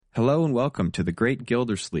Hello and welcome to the Great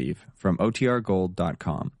Gildersleeve from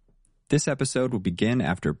OTRGold.com. This episode will begin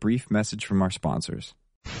after a brief message from our sponsors.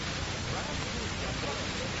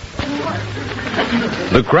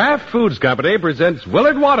 The Kraft Foods Company presents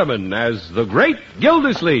Willard Waterman as the Great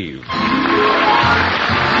Gildersleeve.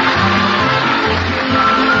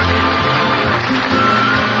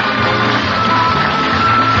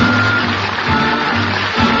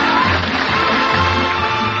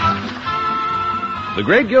 The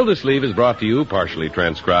Great Gildersleeve is brought to you, partially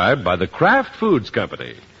transcribed, by the Kraft Foods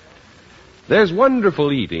Company. There's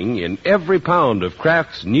wonderful eating in every pound of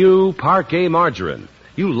Kraft's new Parquet margarine.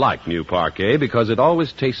 You like new Parquet because it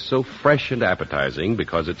always tastes so fresh and appetizing,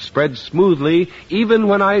 because it spreads smoothly even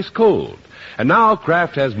when ice cold. And now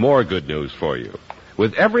Kraft has more good news for you.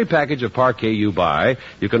 With every package of Parquet you buy,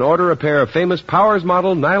 you can order a pair of famous Powers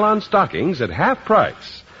model nylon stockings at half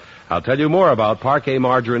price. I'll tell you more about Parquet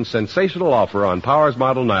Margarine's sensational offer on Powers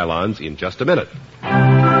model nylons in just a minute.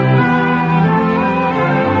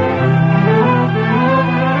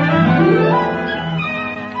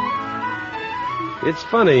 It's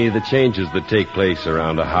funny the changes that take place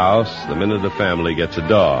around a house the minute a family gets a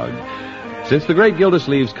dog. Since the Great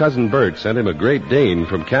Gildersleeve's cousin Bert sent him a Great Dane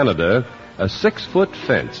from Canada, a 6-foot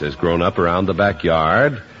fence has grown up around the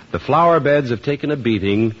backyard. The flower beds have taken a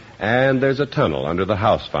beating, and there's a tunnel under the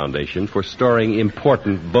house foundation for storing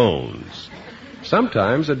important bones.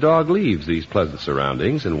 Sometimes a dog leaves these pleasant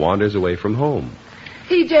surroundings and wanders away from home.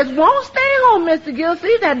 He just won't stay home, Mr.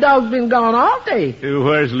 Gildersleeve. That dog's been gone all day.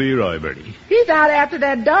 Where's Leroy, Bertie? He's out after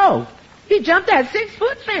that dog. He jumped that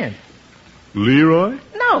 6-foot fence. Leroy?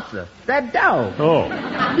 No, sir. That dog. Oh.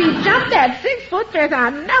 He jumped that 6-foot fence. I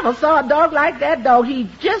never saw a dog like that dog. He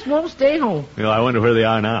just won't stay home. Well, I wonder where they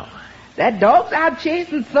are now. That dog's out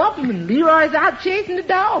chasing something, and Leroy's out chasing the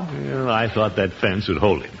dog. Well, I thought that fence would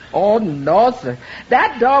hold him. Oh, no, sir.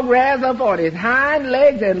 That dog rises up on his hind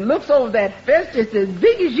legs and looks over that fence just as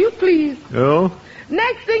big as you please. Oh?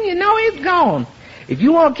 Next thing you know, he's gone. If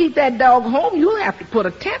you want to keep that dog home, you'll have to put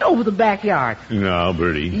a tent over the backyard. No,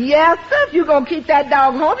 Bertie. Yes, sir. If you're going to keep that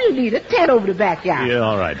dog home, you need a tent over the backyard. Yeah,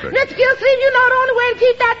 all right, Bertie. Mr. Gildersleeve, you know the only way to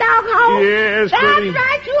keep that dog home? Yes, That's Bertie.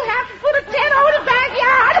 right. You have to put a tent over the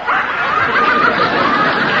backyard.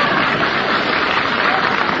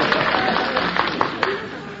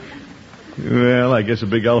 Well, I guess a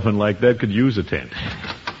big elephant like that could use a tent.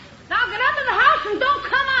 Now get up in the house and don't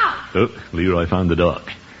come out. Oh, Leroy found the dog.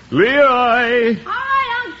 Leroy! All right,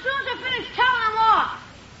 I'm soon as I finish telling him off.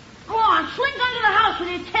 Go on, slink under the house with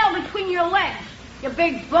your tail between your legs, you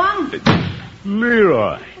big bum.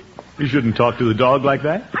 Leroy, you shouldn't talk to the dog like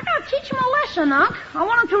that. I gotta teach him a lesson, Unc. I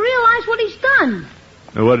want him to realize what he's done.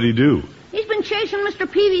 Now, what did he do? He's been chasing Mr.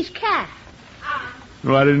 Peavey's cat.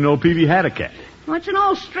 Well, I didn't know Peavey had a cat. Well, it's an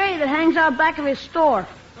old stray that hangs out back of his store.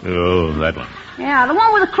 Oh, that one. Yeah, the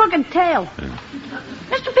one with the crooked tail.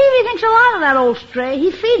 Mr. Peavey thinks a lot of that old stray. He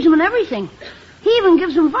feeds him and everything. He even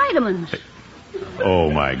gives him vitamins. Oh,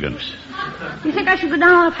 my goodness. You think I should go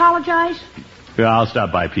down and apologize? Yeah, I'll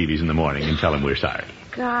stop by Peavey's in the morning and tell him we're sorry.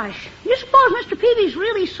 Gosh, you suppose Mr. Peavey's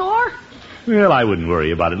really sore? Well, I wouldn't worry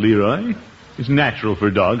about it, Leroy. It's natural for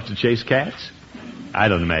dogs to chase cats. I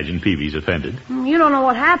don't imagine Peavey's offended. You don't know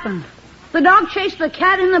what happened. The dog chased the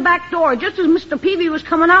cat in the back door just as Mr. Peavey was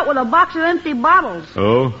coming out with a box of empty bottles.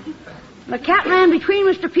 Oh? The cat ran between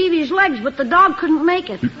Mr. Peavey's legs, but the dog couldn't make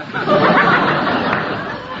it.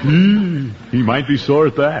 He might be sore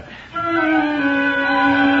at that.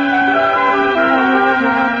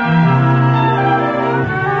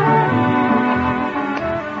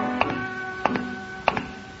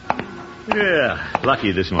 Yeah,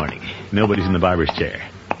 lucky this morning. Nobody's in the barber's chair.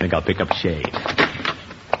 I think I'll pick up a shave.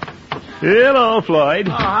 Hello, Floyd.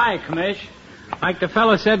 Oh, hi, Commish. Like the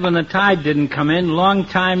fellow said when the tide didn't come in, long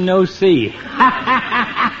time no see.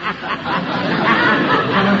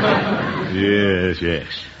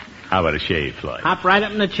 Yes. How about a shave, Floyd? Hop right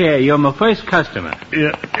up in the chair. You're my first customer.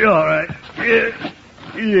 Yeah, all right.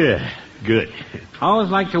 Yeah, good. I always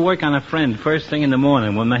like to work on a friend first thing in the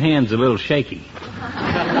morning when my hand's a little shaky.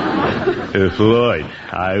 Floyd,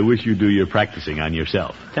 I wish you'd do your practicing on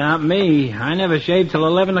yourself. Not me. I never shave till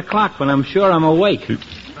 11 o'clock when I'm sure I'm awake.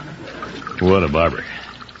 What a barber.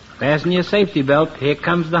 Fasten your safety belt. Here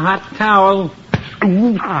comes the hot towel.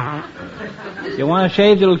 You want a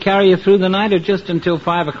shave that'll carry you through the night or just until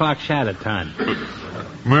 5 o'clock shadow time?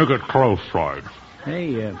 Make it close, Floyd.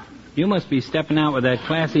 Hey, you must be stepping out with that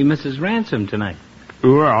classy Mrs. Ransom tonight.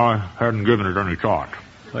 Well, I hadn't given it any thought.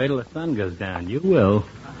 Wait till the sun goes down. You will.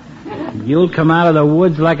 You'll come out of the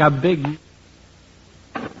woods like a big...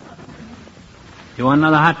 You want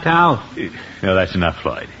another hot towel? No, that's enough,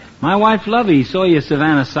 Floyd. My wife Lovey saw your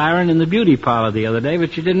Savannah Siren in the beauty parlor the other day,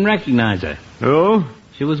 but she didn't recognize her. Oh?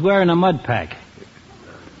 She was wearing a mud pack.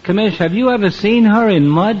 Commish, have you ever seen her in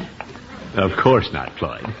mud? Of course not,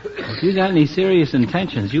 Floyd. If you got any serious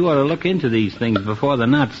intentions, you ought to look into these things before the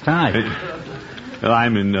knot's tied. Well,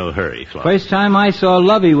 I'm in no hurry, Floyd. First time I saw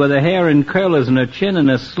Lovey with her hair in curlers and her chin in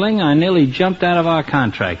a sling, I nearly jumped out of our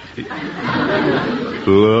contract.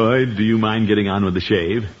 Floyd, do you mind getting on with the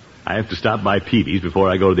shave? I have to stop by Peavey's before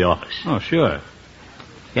I go to the office. Oh, sure.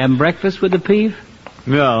 You having breakfast with the Peeve?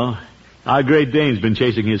 No. Our great Dane's been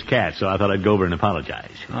chasing his cat, so I thought I'd go over and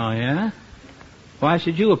apologize. Oh, yeah? Why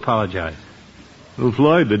should you apologize? Well,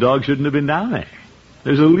 Floyd, the dog shouldn't have been down there.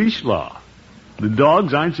 There's a leash law. The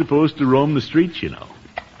dogs aren't supposed to roam the streets, you know.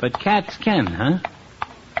 But cats can, huh?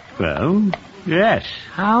 Well, yes.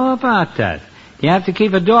 How about that? You have to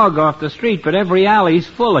keep a dog off the street, but every alley's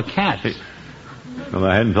full of cats. Well,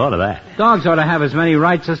 I hadn't thought of that. Dogs ought to have as many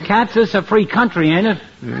rights as cats. This is a free country, ain't it?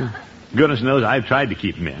 Yeah. Goodness knows I've tried to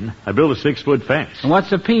keep him in. I built a 6-foot fence. And what's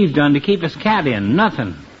the Peeve done to keep his cat in?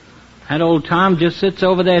 Nothing. That old Tom just sits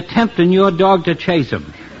over there tempting your dog to chase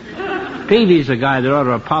him. Peavey's the guy that ought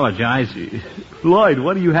to apologize. Lloyd,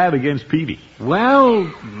 what do you have against Peavey?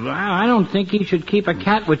 Well, I don't think he should keep a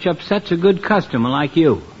cat which upsets a good customer like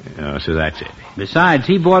you. Oh, so that's it. Besides,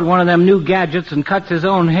 he bought one of them new gadgets and cuts his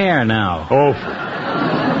own hair now. Oh.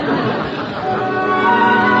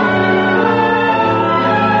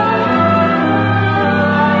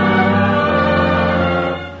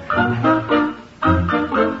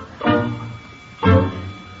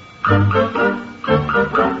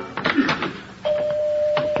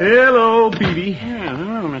 Hello, Peavey. Yeah,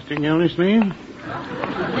 hello, Mr. Gildys.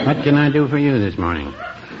 What can I do for you this morning?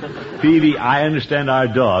 Peavey, I understand our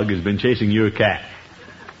dog has been chasing your cat.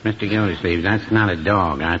 Mr. Gildys, that's not a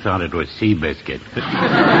dog. I thought it was Seabiscuit.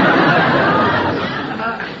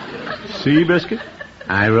 Seabiscuit?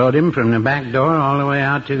 I rode him from the back door all the way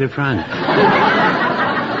out to the front.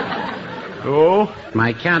 Oh?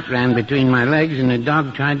 My cat ran between my legs and the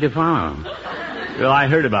dog tried to follow. Well, I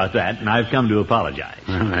heard about that, and I've come to apologize.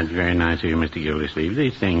 Well, that's very nice of you, Mr. Gildys.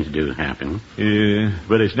 These things do happen. Yeah,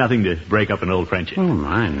 but it's nothing to break up an old friendship. Oh,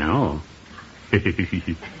 my, no.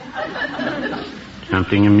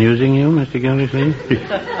 Something amusing you, Mr. Gildys?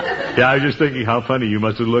 Yeah, I was just thinking how funny you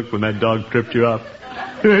must have looked when that dog tripped you up.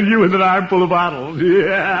 And you with an armful of bottles.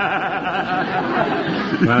 Yeah.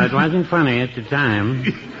 Well, it wasn't funny at the time.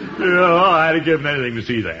 Oh, I'd have given anything to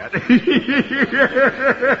see that.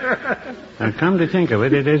 Now, come to think of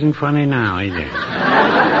it, it isn't funny now, is it?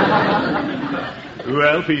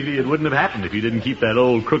 Well, Peavey, it wouldn't have happened if you didn't keep that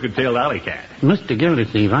old crooked-tailed alley cat. Mr.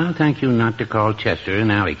 Gildys, I'll thank you not to call Chester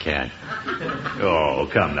an alley cat. Oh,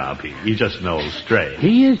 come now, Peavey. He's just an old stray.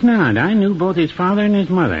 He is not. I knew both his father and his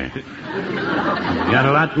mother. He's got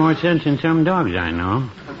a lot more sense than some dogs I know.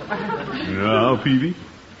 No, Peavey.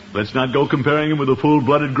 Let's not go comparing him with a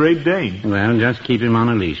full-blooded Great Dane. Well, just keep him on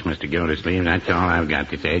a leash, Mr. Gildys. That's all I've got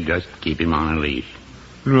to say. Just keep him on a leash.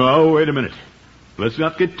 No, wait a minute. Let's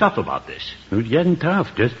not get tough about this. Who's getting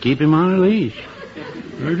tough? Just keep him on a leash.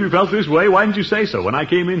 If you felt this way, why didn't you say so when I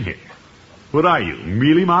came in here? What are you,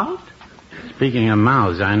 mealy-mouthed? Speaking of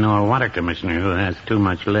mouths, I know a water commissioner who has too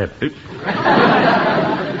much lip.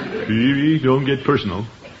 Peavey, don't get personal.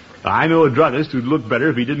 I know a druggist who'd look better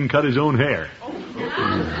if he didn't cut his own hair.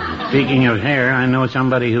 Speaking of hair, I know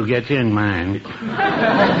somebody who gets in mine.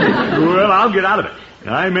 Well, I'll get out of it.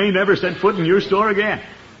 I may never set foot in your store again.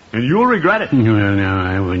 And you'll regret it. Well, no,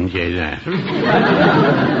 I wouldn't say that.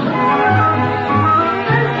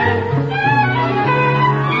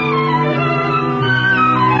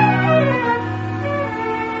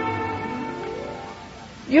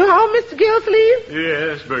 You home, Mr. Gillsleeve?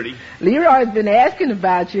 Yes, Bertie. Leroy's been asking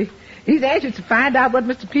about you. He's anxious to find out what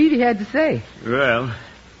Mr. Peavey had to say. Well,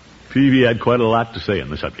 Peavey had quite a lot to say on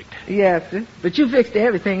the subject. Yes, sir. But you fixed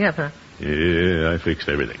everything up, huh? Yeah, I fixed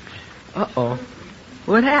everything. Uh-oh.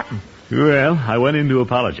 What happened? Well, I went in to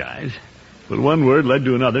apologize. But one word led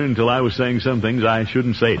to another until I was saying some things I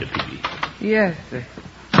shouldn't say to Peavey. Yes, sir.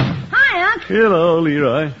 Hi, Unc. Hello,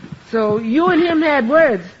 Leroy. So you and him had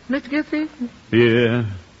words, Mr. Gillsleeve? Yeah,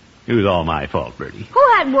 it was all my fault, Bertie. Who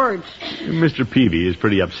had words? Mr. Peavey is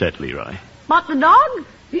pretty upset, Leroy. About the dog?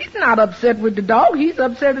 He's not upset with the dog. He's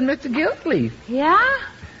upset with Mr. Gillsleeve. Yeah?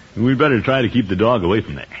 We'd better try to keep the dog away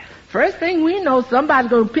from there. First thing we know, somebody's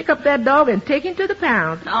going to pick up that dog and take him to the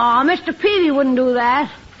pound. Oh, Mr. Peavey wouldn't do that.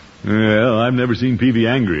 Well, I've never seen Peavey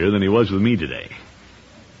angrier than he was with me today.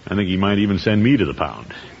 I think he might even send me to the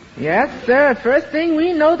pound. Yes, sir. First thing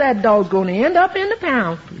we know, that dog's going to end up in the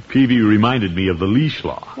pound. Peavey reminded me of the leash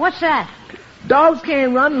law. What's that? Dogs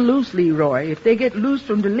can't run loose, Leroy. If they get loose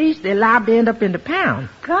from the leash, they're liable to end up in the pound.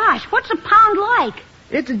 Gosh, what's a pound like?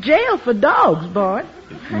 It's a jail for dogs, boy.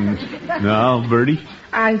 No, Bertie?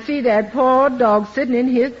 I can see that poor dog sitting in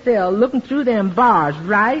his cell looking through them bars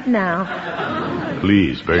right now.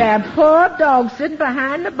 Please, Bertie. That poor dog sitting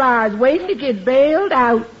behind the bars waiting to get bailed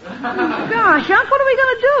out. Gosh, Unc, what are we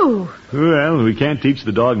going to do? Well, we can't teach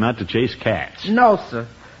the dog not to chase cats. No, sir.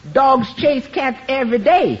 Dogs chase cats every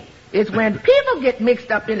day. It's when people get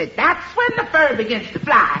mixed up in it. That's when the fur begins to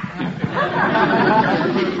fly.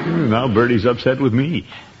 Now Bertie's upset with me.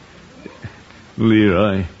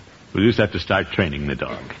 Leroy, we'll just have to start training the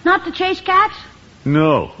dog. Not to chase cats?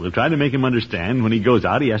 No, we'll try to make him understand when he goes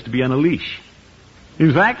out he has to be on a leash.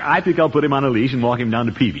 In fact, I think I'll put him on a leash and walk him down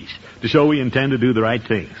to Peavey's to show we intend to do the right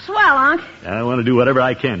thing. Swell, Unc. I want to do whatever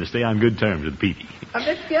I can to stay on good terms with Peavey.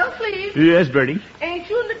 Miss Gildys, Yes, Bertie? ain't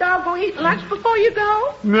you and the dog going to eat lunch before you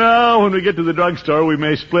go? No, when we get to the drugstore, we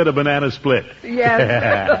may split a banana split. Yes.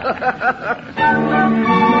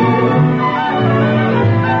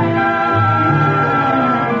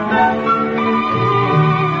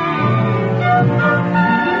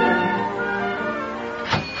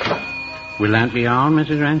 Will that be all,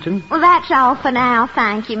 Mrs. Ransom? Well, that's all for now,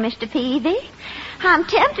 thank you, Mr. Peavey. I'm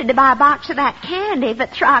tempted to buy a box of that candy, but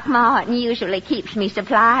Throckmorton usually keeps me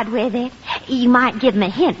supplied with it. You might give him a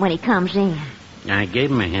hint when he comes in. I gave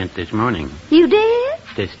him a hint this morning You did?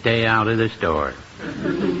 to stay out of the store.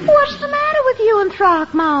 What's the matter with you and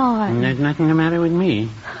Throckmorton? There's nothing the matter with me.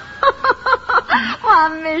 Why,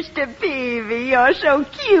 Mr. Peavey, you're so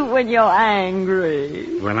cute when you're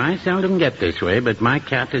angry. Well, I seldom get this way, but my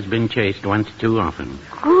cat has been chased once too often.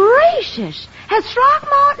 Gracious! Has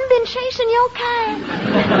Throckmorton been chasing your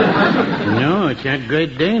cat? No, it's that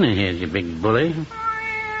great Dane of his, you big bully.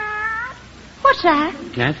 What's that?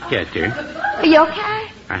 That's Chester. Your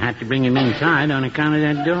cat? I had to bring him inside on account of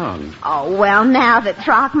that dog. Oh, well, now that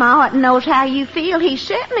Throckmorton knows how you feel, he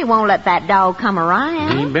certainly won't let that dog come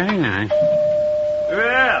around. He very nice.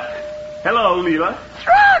 Well, hello, Leela.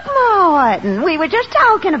 Throckmorton, we were just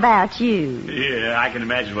talking about you. Yeah, I can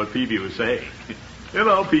imagine what Peavey was saying.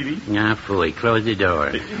 Hello, Peavey. Now, Fooey, close the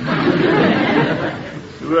door.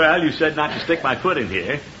 Well, you said not to stick my foot in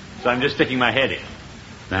here, so I'm just sticking my head in.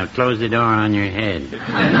 Now, close the door on your head.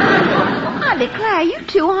 I declare, you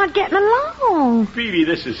two aren't getting along. Peavey,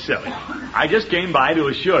 this is silly. I just came by to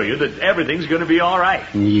assure you that everything's going to be all right.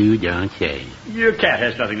 You don't say. Your cat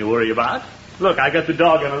has nothing to worry about. Look, I got the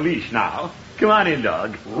dog on a leash now. Come on in,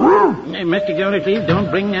 dog. Hey, Mr. Gildys,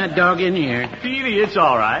 don't bring that dog in here. Peavey, it's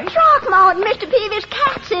all right. Throckmorton, Mr. Peavy's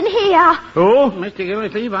cat's in here. Oh? Mr.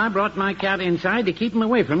 Gildys, I brought my cat inside to keep him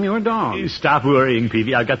away from your dog. Stop worrying,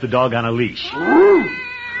 Peavey. I've got the dog on a leash.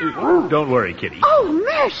 Don't worry, kitty. Oh,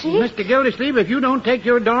 mercy. Mr. Gildys, if you don't take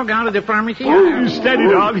your dog out of the pharmacy... Steady,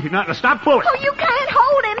 dog. Now, stop pulling. Oh, you can't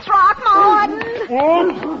hold him, Throckmorton.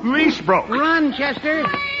 Oh, leash broke. Run, Chester.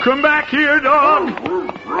 Come back here, dog.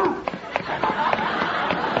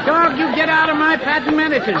 Dog, you get out of my patent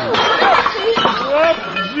medicine. Oh,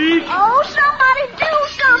 Zeke. Oh, somebody do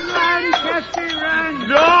something. Run, Chester, run.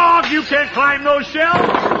 Dog, you can't climb those shelves.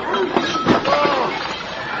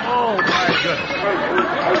 Oh, my goodness.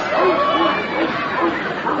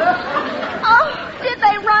 Oh, did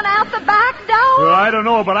they run out the back door? Well, I don't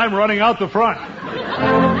know, but I'm running out the front.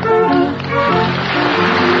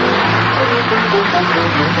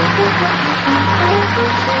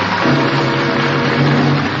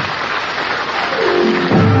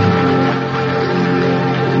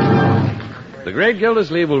 The Great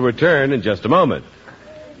Gildersleeve will return in just a moment.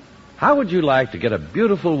 How would you like to get a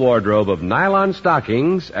beautiful wardrobe of nylon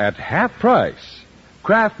stockings at half price?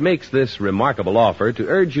 Kraft makes this remarkable offer to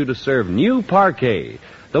urge you to serve new Parquet,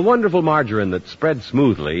 the wonderful margarine that spreads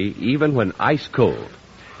smoothly even when ice cold.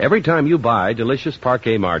 Every time you buy delicious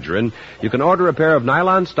Parquet margarine, you can order a pair of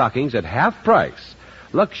nylon stockings at half price.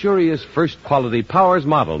 Luxurious first-quality Powers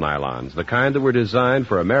model nylons, the kind that were designed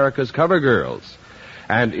for America's cover girls.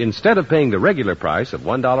 And instead of paying the regular price of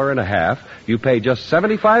 $1.50, you pay just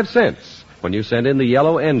 75 cents when you send in the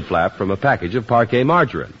yellow end flap from a package of Parquet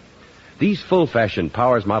margarine. These full-fashion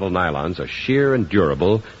Powers model nylons are sheer and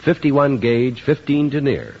durable, 51 gauge, 15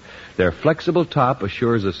 denier. Their flexible top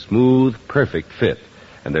assures a smooth, perfect fit,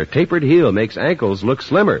 and their tapered heel makes ankles look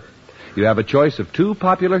slimmer. You have a choice of two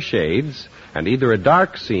popular shades and either a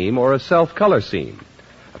dark seam or a self-color seam.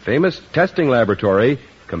 A famous testing laboratory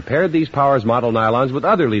compared these Powers model nylons with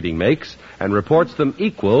other leading makes and reports them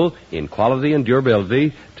equal in quality and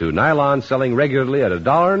durability to nylon selling regularly at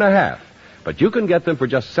 $1.50. But you can get them for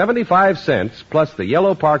just 75 cents plus the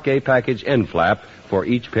yellow Parquet package end flap for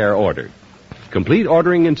each pair ordered. Complete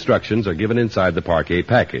ordering instructions are given inside the Parquet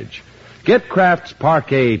package. Get Kraft's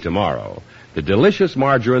Parquet tomorrow. The delicious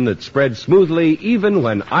margarine that spreads smoothly even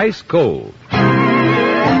when ice cold.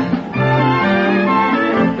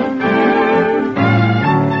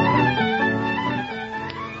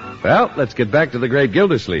 Well, let's get back to the Great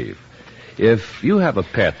Gildersleeve. If you have a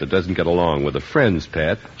pet that doesn't get along with a friend's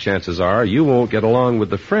pet, chances are you won't get along with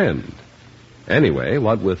the friend. Anyway,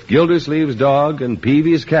 what with Gildersleeve's dog and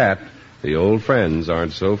Peavey's cat, the old friends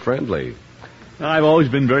aren't so friendly. I've always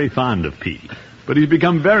been very fond of Peavey, but he's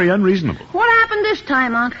become very unreasonable. What happened this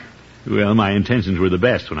time, Unc? Well, my intentions were the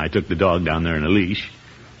best when I took the dog down there in a leash.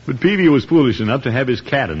 But Peavey was foolish enough to have his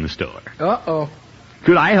cat in the store. Uh-oh.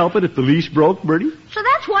 Could I help it if the leash broke, Bertie? So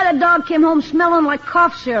that's why the dog came home smelling like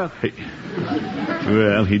cough syrup. Hey.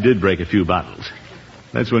 Well, he did break a few bottles.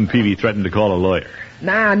 That's when Peavey threatened to call a lawyer.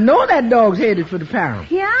 Now, I know that dog's headed for the pound.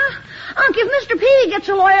 Yeah? Unc, if Mr. Peavey gets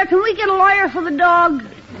a lawyer, can we get a lawyer for the dog?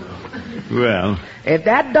 Well, If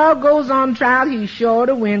that dog goes on trial, he's sure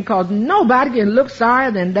to win, 'cause nobody can look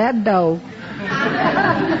sorrier than that dog.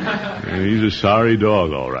 he's a sorry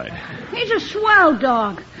dog, all right. He's a swell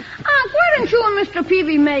dog. Unc, why didn't you and Mr.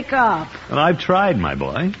 Peavey make up? Well, I've tried, my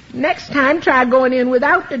boy. Next time, try going in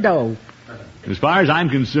without the dog. As far as I'm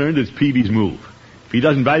concerned, it's Peavey's move. If he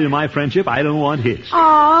doesn't value my friendship, I don't want his.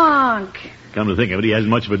 Oh, Unc. Come to think of it, he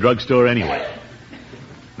hasn't much of a drugstore anyway.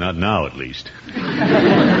 Not now, at least.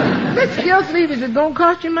 Mr. Gildersleeve, is it going to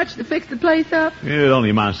cost you much to fix the place up? It only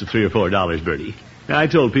amounts to $3 or $4, Bertie. I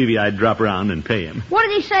told Peavey I'd drop around and pay him. What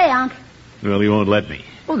did he say, Unc? Well, he won't let me.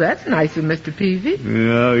 Oh, that's nice of Mr. Peavey.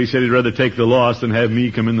 No, he said he'd rather take the loss than have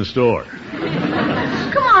me come in the store.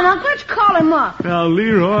 Come on, Unc, let's call him up. Now,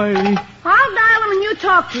 Leroy. I'll dial him and you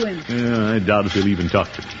talk to him. Yeah, I doubt if he'll even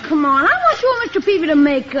talk to me. Come on, I want you and Mr. Peavey to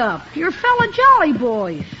make up. You're fellow jolly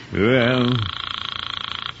boys. Well,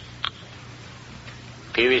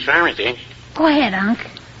 Peavey's Pharmacy. Go ahead, Unc.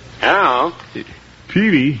 Hello.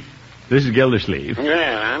 Peavey, this is Gildersleeve.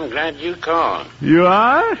 Well, I'm glad you called. You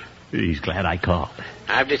are? He's glad I called.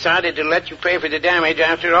 I've decided to let you pay for the damage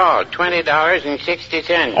after all.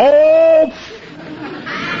 $20.60. Oh!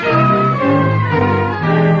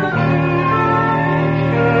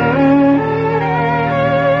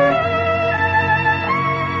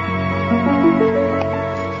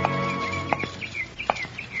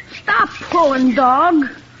 Stop pulling, dog.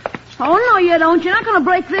 Oh, no, you don't. You're not going to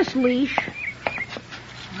break this leash.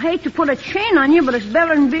 I hate to put a chain on you, but it's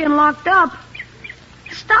better than being locked up.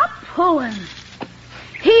 Stop pulling.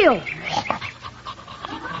 Heel.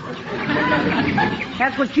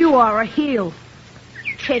 That's what you are, a heel.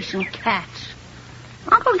 Chasing cats.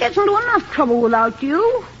 Uncle gets into enough trouble without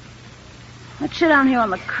you. Let's sit down here on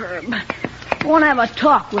the curb. I want to have a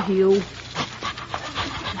talk with you.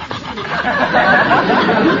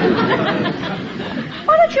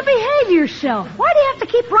 Why don't you behave yourself? Why do you have to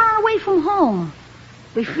keep running away from home?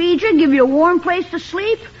 We feed you, give you a warm place to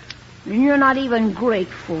sleep, and you're not even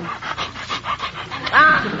grateful.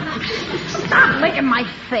 Stop licking my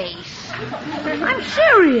face. I'm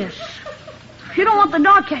serious. If you don't want the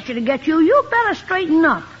dog catcher to get you, you better straighten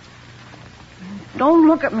up. Don't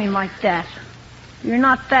look at me like that. You're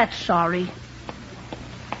not that sorry.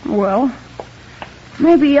 Well,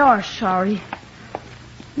 maybe you're sorry.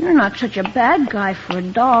 You're not such a bad guy for a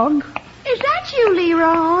dog. Is that you,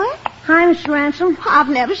 Leroy? Hi, Miss Ransom. I've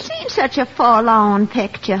never seen such a forlorn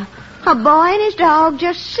picture. A boy and his dog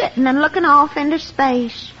just sitting and looking off into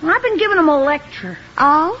space. I've been giving him a lecture.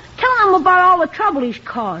 Oh? Telling him about all the trouble he's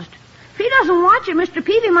caused. If he doesn't watch it, Mr.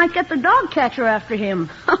 Peavey might get the dog catcher after him.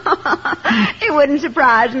 It wouldn't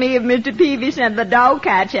surprise me if Mr. Peavey sent the dog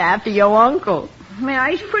catcher after your uncle. Yeah,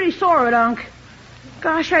 he's pretty sore at Unc.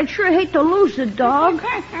 Gosh, I'd sure hate to lose the dog.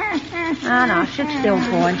 No, sit still,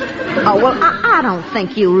 boy. Oh, well, I don't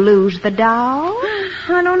think you'll lose the dog.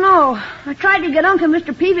 I don't know. I tried to get Unc and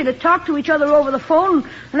Mr. Peavey to talk to each other over the phone,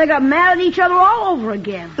 and they got mad at each other all over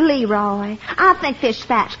again. Leroy, I think this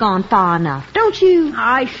sfat's gone far enough, don't you?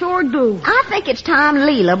 I sure do. I think it's time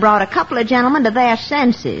Leela brought a couple of gentlemen to their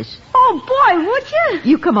senses. Oh, boy, would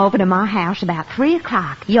you? You come over to my house about 3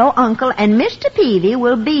 o'clock. Your uncle and Mr. Peavey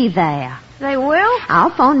will be there. They will? I'll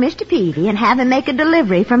phone Mr. Peavey and have him make a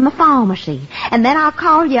delivery from the pharmacy. And then I'll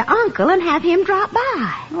call your uncle and have him drop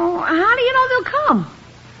by. Oh, how do you know they'll come?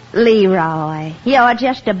 Leroy, you're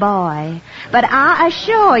just a boy. But I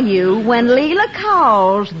assure you, when Leela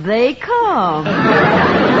calls, they come.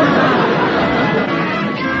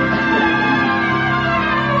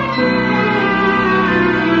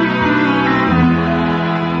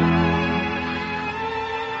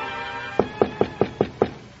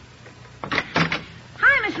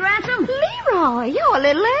 Leroy, you're a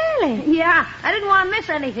little early. Yeah, I didn't want to miss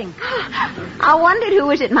anything. I wondered who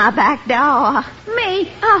was at my back door.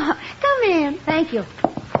 Me? Oh, come in. Thank you.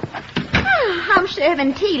 I'm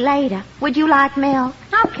serving tea later. Would you like milk?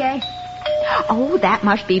 Okay. Oh, that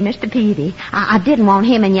must be Mr. Peavey. I didn't want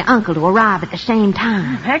him and your uncle to arrive at the same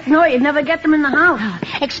time. Heck no, you'd never get them in the house.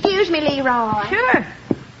 Excuse me, Leroy. Sure.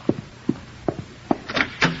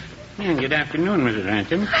 Yeah, good afternoon, Mrs.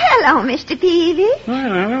 Ransom. Hello, Mr. Peavey. Well,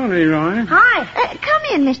 hello, Leroy. Hi. Come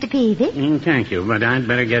in, Mr. Peavey. Thank you, but I'd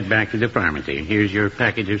better get back to the pharmacy. Here's your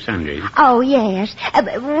package of sundries. Oh, yes.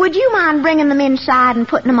 Would you mind bringing them inside and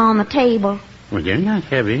putting them on the table? Well, they're not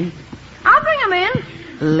heavy. I'll bring them in.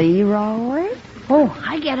 Leroy? Oh,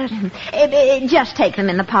 I get it. Just take them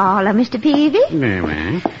in the parlor, Mr. Peavey. Very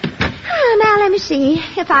well. Now, let me see.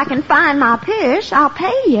 If I can find my purse, I'll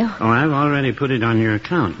pay you. Oh, I've already put it on your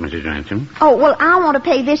account, Mrs. Ransom. Oh, well, I want to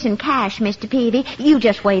pay this in cash, Mr. Peavey. You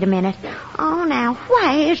just wait a minute. Oh, now,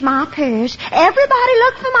 where's my purse? Everybody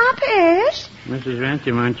look for my purse. Mrs.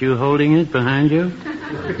 Ransom, aren't you holding it behind you?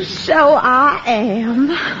 So I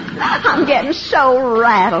am. I'm getting so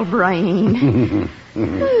rattle-brained.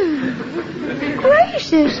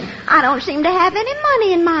 Gracious, I don't seem to have any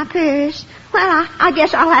money in my purse. Well, I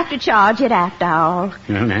guess I'll have to charge it after all.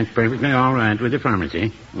 Well, that's perfectly all right with the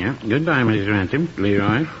pharmacy. Yeah. Goodbye, Mrs. Ransom.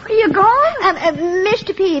 Leroy. Are you going?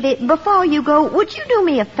 Mr. Peavey, before you go, would you do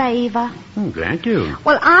me a favor? Oh, glad to.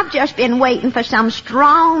 Well, I've just been waiting for some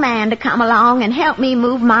strong man to come along and help me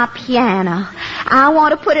move my piano. I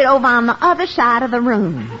want to put it over on the other side of the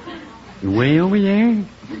room. Way over there?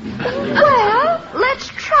 Well, let's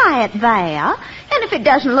try it there. And if it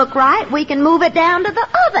doesn't look right, we can move it down to the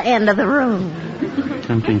other end of the room.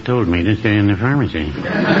 Something told me to stay in the pharmacy. I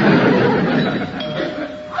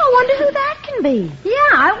wonder who that can be.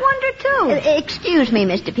 Yeah, I wonder, too. Excuse me,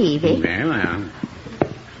 Mr. Peavey. Very well.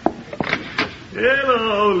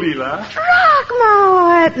 Hello, Leela.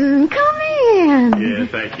 Throckmorton, come in. Yeah,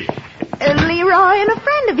 thank you. Leroy and a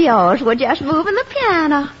friend of yours were just moving the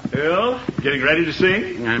piano. Well, getting ready to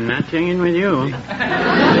sing? I'm not singing with you.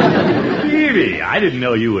 Peavey, I didn't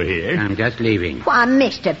know you were here. I'm just leaving. Why,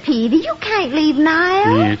 Mr. Peavey, you can't leave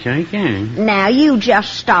now. Yes, I can. Now, you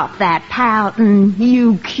just stop that pouting.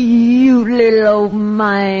 You cute little old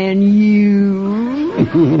man, you.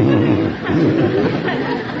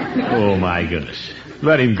 Oh, my goodness.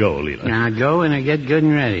 Let him go, Leela. Now go and I get good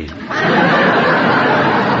and ready.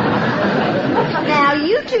 Now,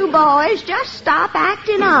 you two boys, just stop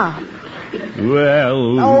acting up.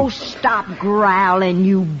 Well... Oh, stop growling,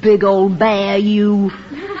 you big old bear, you.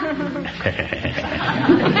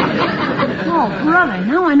 Oh, brother,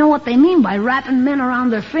 now I know what they mean by wrapping men around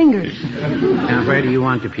their fingers. Now, where do you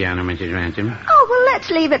want the piano, Mrs. Ransom? Oh, well, let's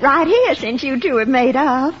leave it right here since you two have made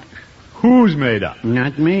up. Who's made up?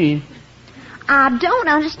 Not me. I don't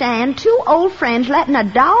understand two old friends letting a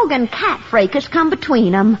dog and cat fracas come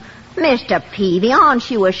between them. Mr. Peavey, aren't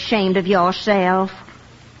you ashamed of yourself?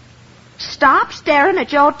 Stop staring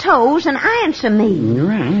at your toes and answer me.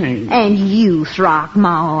 Right. And you,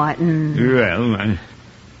 Throckmorton. Well,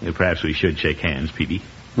 perhaps we should shake hands, Peavey.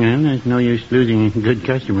 Well, there's no use losing a good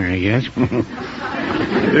customer, I guess. Put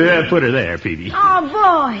her there, Peavey. Oh,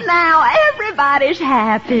 boy. Now everybody's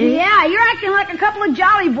happy. Yeah, you're acting like a couple of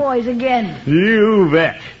jolly boys again. You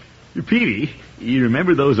bet. Peavey, you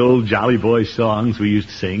remember those old Jolly Boys songs we used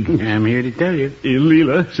to sing? I'm here to tell you.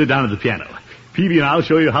 Leela, sit down at the piano. Peavey and I'll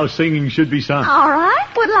show you how singing should be sung. All right,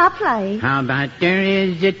 what'll I play? How about there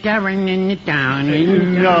is a tavern in the town?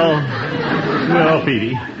 No,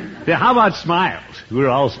 Peavey. Yeah, how about Smiles? We're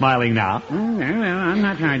all smiling now. Oh, well, I'm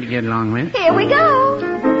not hard to get along with. Here we go.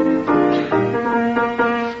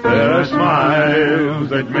 There are smiles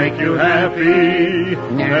that make you happy.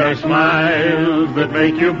 There are smiles that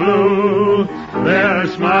make you blue. There are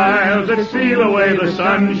smiles that steal away the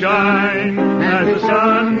sunshine as the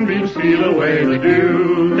sunbeams steal away the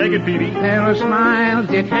dew. Take it, Peavey. There are smiles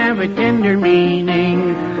that have a tender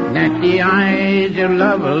meaning that the eyes of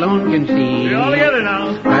love alone can see. You're all together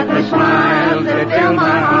now. But the smiles that fill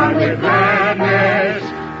my heart with gladness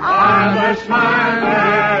are the smiles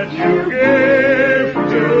that you give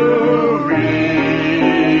to me.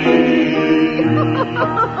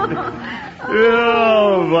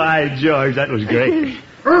 Oh, by George, that was great.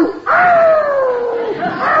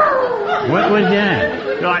 What was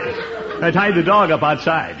that? No, I tied the dog up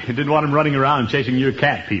outside. I didn't want him running around chasing your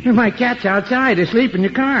cat, Peavey. My cat's outside, asleep in the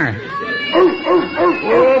car.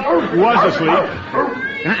 Was asleep.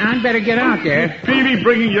 I'd better get out there. Peavey,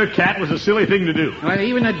 bringing your cat was a silly thing to do. Well,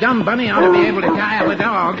 even a dumb bunny ought to be able to tie up a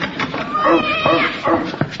dog.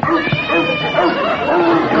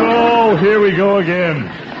 Oh, here we go again.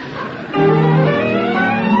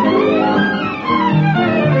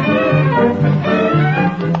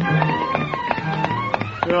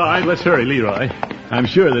 right, let's hurry, Leroy. I'm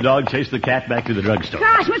sure the dog chased the cat back to the drugstore.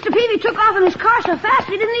 Gosh, Mr. Peavey took off in his car so fast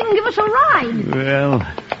he didn't even give us a ride. Well,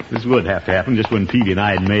 this would have to happen just when Peavey and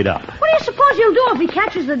I had made up. What do you suppose he'll do if he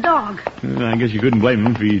catches the dog? I guess you couldn't blame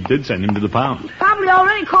him if he did send him to the pound. Probably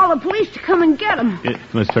already called the police to come and get him.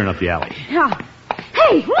 Let's turn up the alley. Yeah.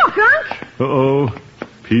 Hey, look, Unc. Uh-oh.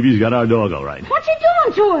 Peavey's got our dog all right. What's he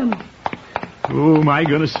doing to him? Oh, my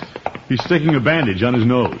goodness. He's sticking a bandage on his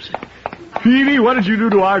nose. Peavey, what did you do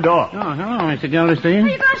to our dog? Oh, hello, Mr. Gildys. Are you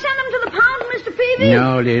going to send him to the pound, Mr. Peavey?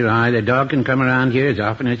 No, Leroy. The dog can come around here as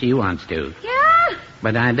often as he wants to. Yeah?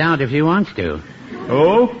 But I doubt if he wants to.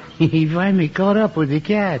 Oh? He finally caught up with the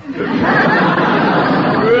cat.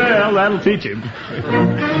 Well, that'll teach him.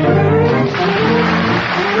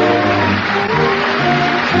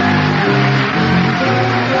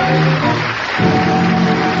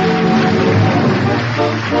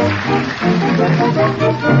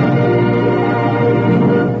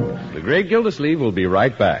 The Great Gildersleeve will be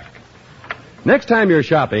right back. Next time you're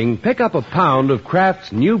shopping, pick up a pound of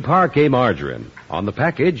Kraft's new parquet margarine. On the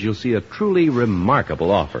package, you'll see a truly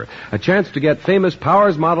remarkable offer. A chance to get famous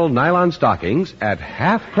Powers model nylon stockings at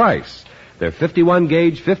half price. They're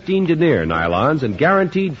 51-gauge, 15 denier nylons and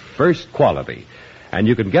guaranteed first quality. And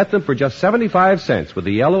you can get them for just 75 cents with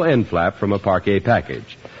the yellow end flap from a parquet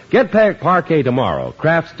package. Get parquet tomorrow,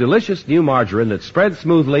 Kraft's delicious new margarine that spreads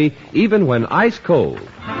smoothly even when ice cold.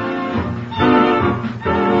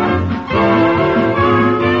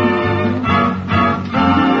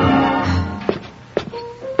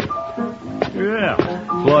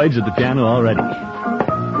 Floyd's at the piano already.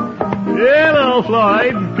 Hello,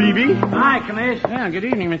 Floyd. Peavey. Hi, Commiss. Yeah, good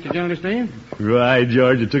evening, Mr. Gildys. Right,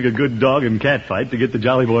 George. It took a good dog and cat fight to get the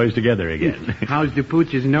Jolly Boys together again. How's the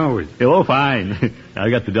pooch's nose? Oh, fine.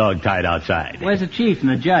 I got the dog tied outside. Where's the chief and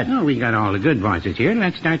the judge? Oh, we got all the good voices here.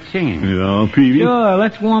 Let's start singing. Peavey? Sure,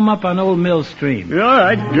 let's warm up on Old Mill Stream. All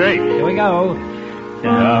right, great. Here we go.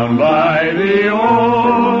 Down by the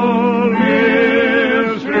old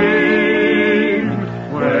Mill Stream,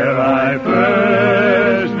 where I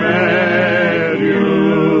first met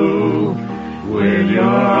you, with your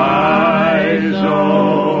eyes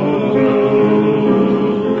so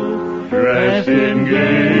blue, dressed in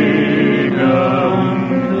gingham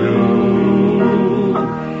blue.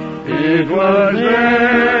 It was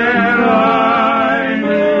there I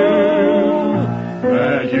knew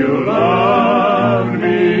that you loved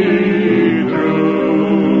me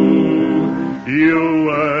through. You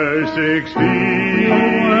were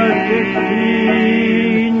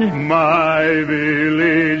 16, my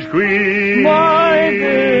village queen. My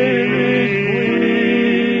village queen.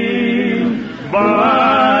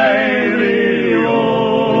 By the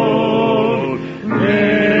old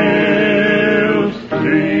Mill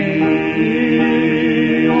Stream.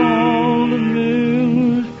 Old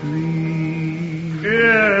Mill Stream.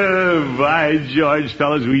 Yeah, by George,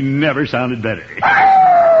 fellas, we never sounded better.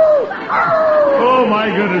 Oh, my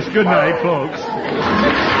goodness. Good night, folks.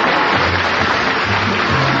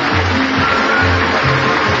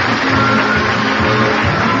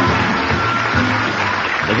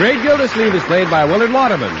 The Great Gildersleeve is played by Willard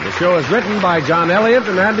Waterman. The show is written by John Elliott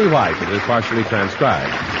and Andy White. It is partially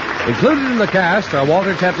transcribed. Included in the cast are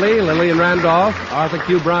Walter Tetley, Lillian Randolph, Arthur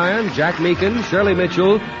Q. Bryan, Jack Meakin, Shirley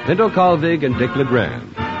Mitchell, Pinto Colvig, and Dick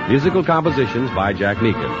LeGrand. Musical compositions by Jack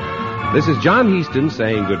Meakin. This is John Heaston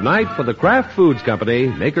saying goodnight for the Kraft Foods Company,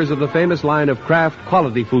 makers of the famous line of Kraft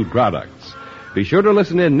quality food products. Be sure to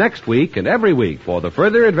listen in next week and every week for the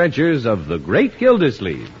further adventures of the Great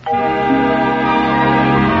Gildersleeve.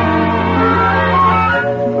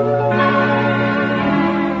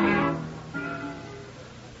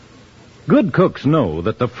 Good cooks know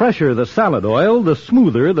that the fresher the salad oil, the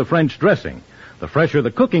smoother the French dressing. The fresher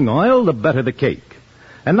the cooking oil, the better the cake.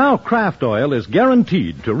 And now Kraft oil is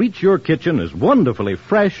guaranteed to reach your kitchen as wonderfully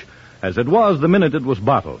fresh as it was the minute it was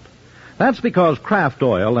bottled. That's because Kraft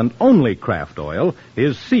oil, and only Kraft oil,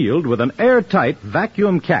 is sealed with an airtight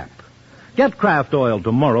vacuum cap. Get Kraft oil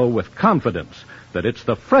tomorrow with confidence that it's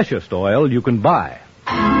the freshest oil you can buy.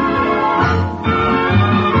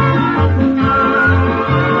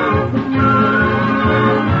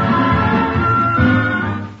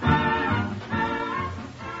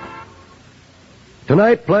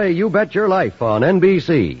 Tonight, play You Bet Your Life on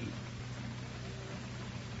NBC.